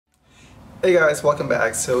Hey guys, welcome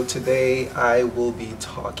back. So today I will be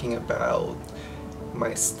talking about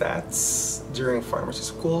my stats during pharmacy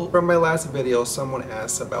school. From my last video, someone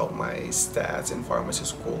asked about my stats in pharmacy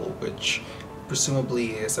school, which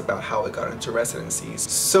presumably is about how I got into residencies.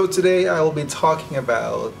 So today I will be talking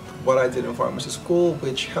about what I did in pharmacy school,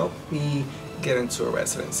 which helped me get into a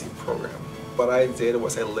residency program. What I did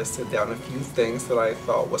was I listed down a few things that I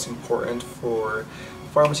thought was important for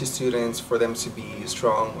pharmacy students, for them to be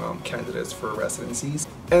strong candidates for residencies.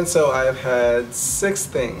 And so I've had 6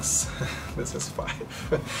 things, this is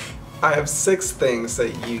 5. I have 6 things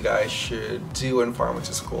that you guys should do in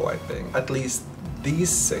pharmacy school, I think. At least these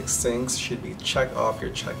 6 things should be checked off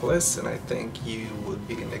your checklist, and I think you would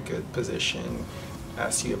be in a good position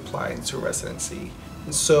as you apply into residency.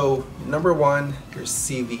 And so, number 1, your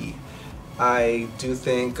CV. I do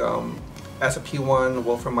think as a P1,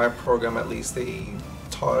 well, from my program at least, they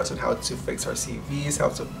taught us on how to fix our CVs, how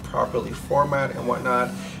to properly format and whatnot.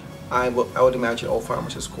 I would imagine all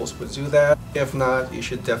pharmacy schools would do that. If not, you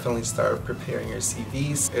should definitely start preparing your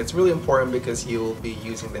CVs. It's really important because you'll be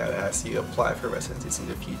using that as you apply for residencies in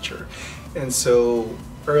the future. And so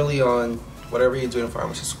early on, whatever you do in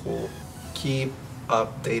pharmacy school, keep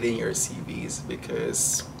updating your CVs,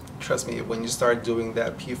 because trust me, when you start doing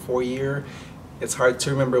that P4 year, it's hard to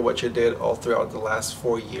remember what you did all throughout the last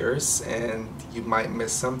 4 years, and you might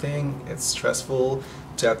miss something. It's stressful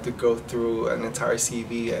to have to go through an entire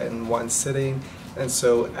CV in one sitting. And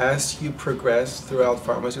so as you progress throughout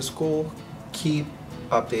pharmacy school, keep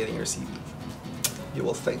updating your CV. You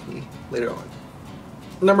will thank me later on.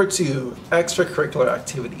 Number 2, extracurricular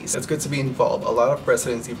activities. It's good to be involved. A lot of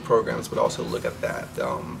residency programs would also look at that.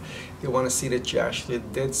 They want to see that you actually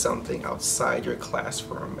did something outside your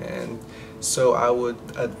classroom. And so I would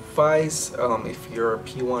advise, if you're a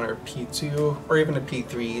P1 or P2 or even a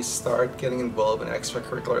P3, start getting involved in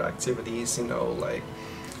extracurricular activities, you know, like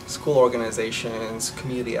school organizations,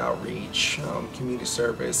 community outreach, community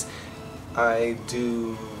service. I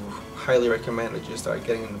do highly recommend that you start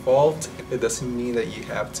getting involved. It doesn't mean that you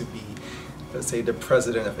have to be, let's say, the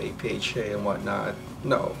president of APHA and whatnot.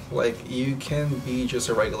 No, like, you can be just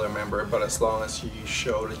a regular member, but as long as you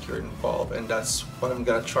show that you're involved. And that's what I'm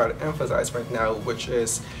gonna try to emphasize right now, which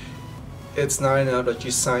is it's not enough that you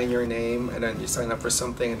sign your name and then you sign up for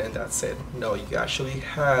something and then that's it. No, you actually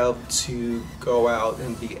have to go out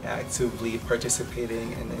and be actively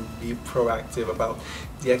participating and then be proactive about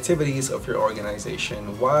the activities of your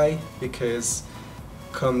organization. Why? Because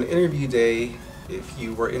come the interview day, if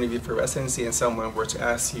you were interviewed for residency and someone were to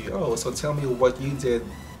ask you, oh, so tell me what you did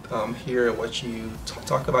here, what you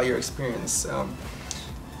talk about your experience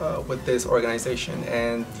with this organization,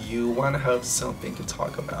 and you want to have something to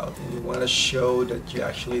talk about and you want to show that you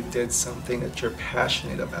actually did something that you're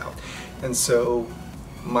passionate about. And so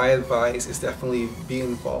my advice is definitely be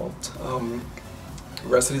involved.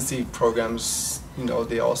 Residency programs, you know,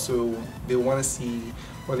 they want to see,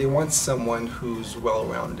 or they want someone who's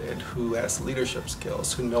well-rounded, who has leadership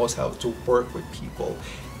skills, who knows how to work with people,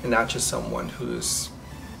 and not just someone who's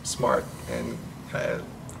smart and have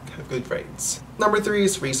good grades. Number 3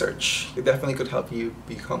 is research. It definitely could help you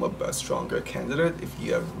become a stronger candidate if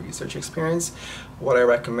you have research experience. What I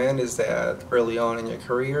recommend is that early on in your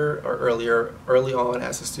career, or early on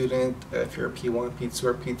as a student, if you're a P1, P2,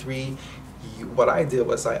 or P3, what I did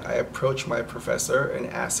was I approached my professor and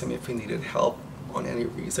asked him if he needed help on any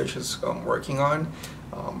research he's working on.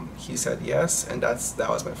 He said yes, and that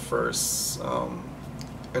was my first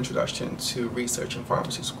introduction to research in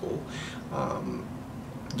pharmacy school.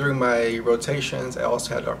 During my rotations, I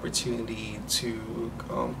also had the opportunity to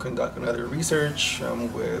conduct another research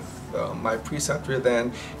with my preceptor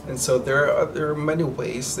then, and so there are many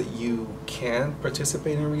ways that you can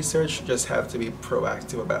participate in research. You just have to be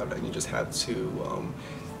proactive about it. You just have to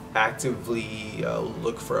actively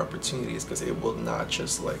look for opportunities, because it will not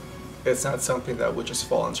just it's not something that would just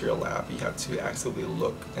fall into your lap. You have to actively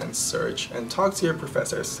look and search and talk to your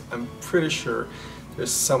professors. I'm pretty sure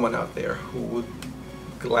there's someone out there who would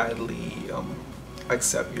gladly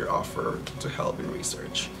accept your offer to help in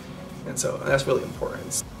research. And so that's really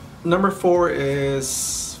important. Number 4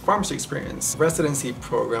 is pharmacy experience. Residency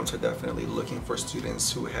programs are definitely looking for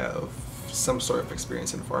students who have some sort of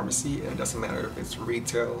experience in pharmacy, and it doesn't matter if it's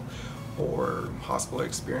retail or hospital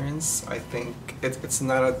experience. I think it's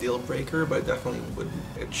not a deal breaker, but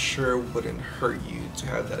it sure wouldn't hurt you to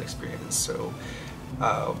have that experience. So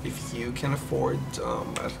if you can afford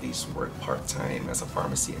at least work part-time as a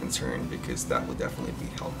pharmacy intern, because that would definitely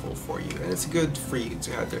be helpful for you. And it's good for you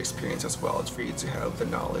to have the experience as well. It's for you to have the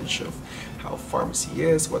knowledge of how pharmacy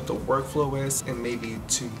is, what the workflow is, and maybe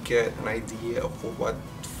to get an idea of what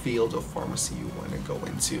field of pharmacy you want to go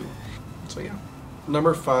into. So yeah.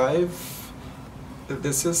 Number 5.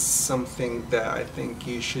 This is something that I think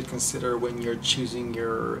you should consider when you're choosing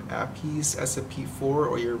your APPEs as a P4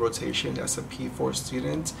 or your rotation as a P4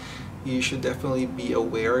 student. You should definitely be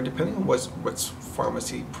aware, depending on what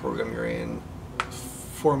pharmacy program you're in.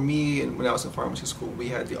 For me, when I was in pharmacy school, we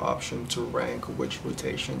had the option to rank which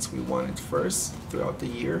rotations we wanted first throughout the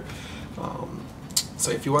year.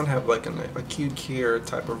 So if you want to have like an acute care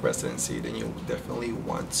type of residency, then you definitely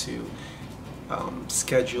want to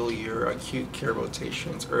schedule your acute care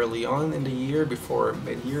rotations early on in the year before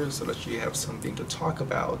mid-year, so that you have something to talk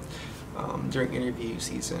about during interview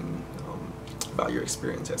season, about your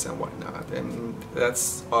experiences and whatnot. And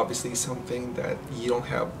that's obviously something that you don't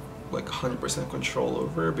have like 100% control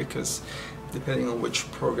over, because depending on which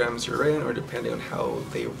programs you're in or depending on how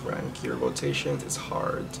they rank your rotations, it's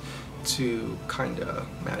hard to kind of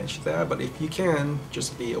manage that. But if you can,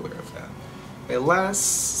 just be aware of that. My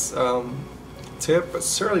last tip, but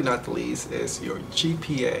certainly not the least, is your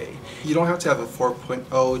GPA. You don't have to have a 4.0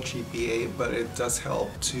 GPA, but it does help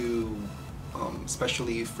to,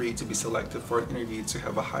 especially for you to be selected for an interview, to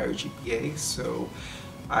have a higher GPA. So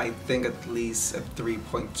I think at least a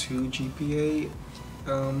 3.2 GPA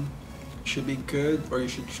should be good, or you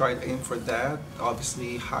should try to aim for that.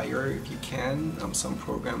 Obviously higher if you can. Some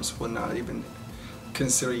programs will not even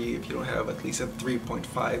consider you if you don't have at least a 3.5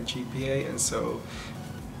 GPA, and so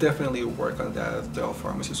definitely work on that throughout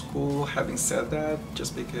pharmacy school. Having said that,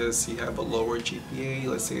 just because you have a lower GPA,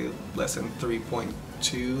 let's say less than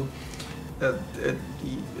 3.2,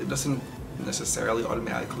 it doesn't necessarily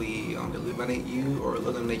automatically eliminate you or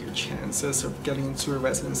eliminate your chances of getting into a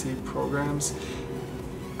residency programs.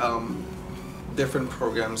 Different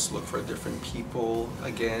programs look for different people.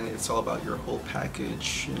 Again, it's all about your whole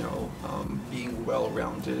package, you know, being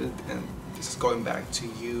well-rounded, and this is going back to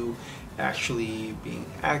you actually being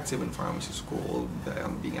active in pharmacy school,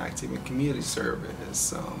 being active in community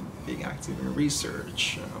service, being active in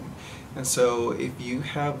research. And so if you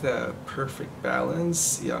have that perfect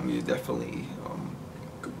balance, you definitely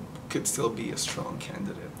could still be a strong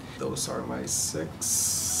candidate. Those are my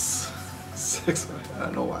six, I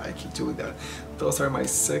don't know why I keep doing that. Those are my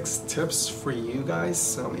 6 tips for you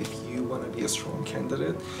guys if you want to be a strong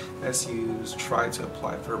candidate as you try to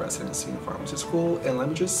apply for residency in pharmacy school. And let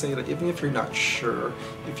me just say that even if you're not sure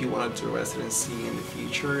if you want to do a residency in the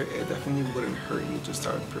future, it definitely wouldn't hurt you to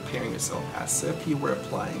start preparing yourself as if you were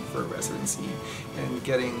applying for a residency and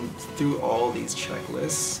getting through all these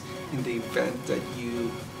checklists in the event that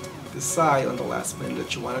you decide on the last minute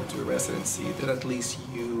that you want to do a residency, that at least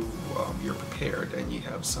you're prepared and you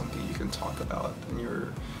have something you can talk about in your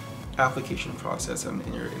application process and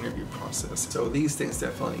in your interview process. So these things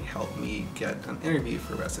definitely help me get an interview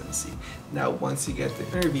for residency. Now once you get the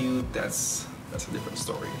interview, that's a different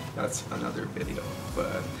story. That's another video.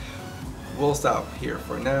 But we'll stop here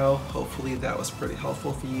for now. Hopefully that was pretty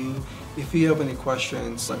helpful for you. If you have any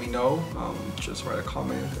questions, let me know. Just write a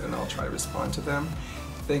comment and I'll try to respond to them.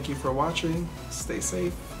 Thank you for watching. Stay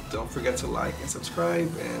safe. Don't forget to like and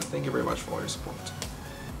subscribe, and thank you very much for all your support.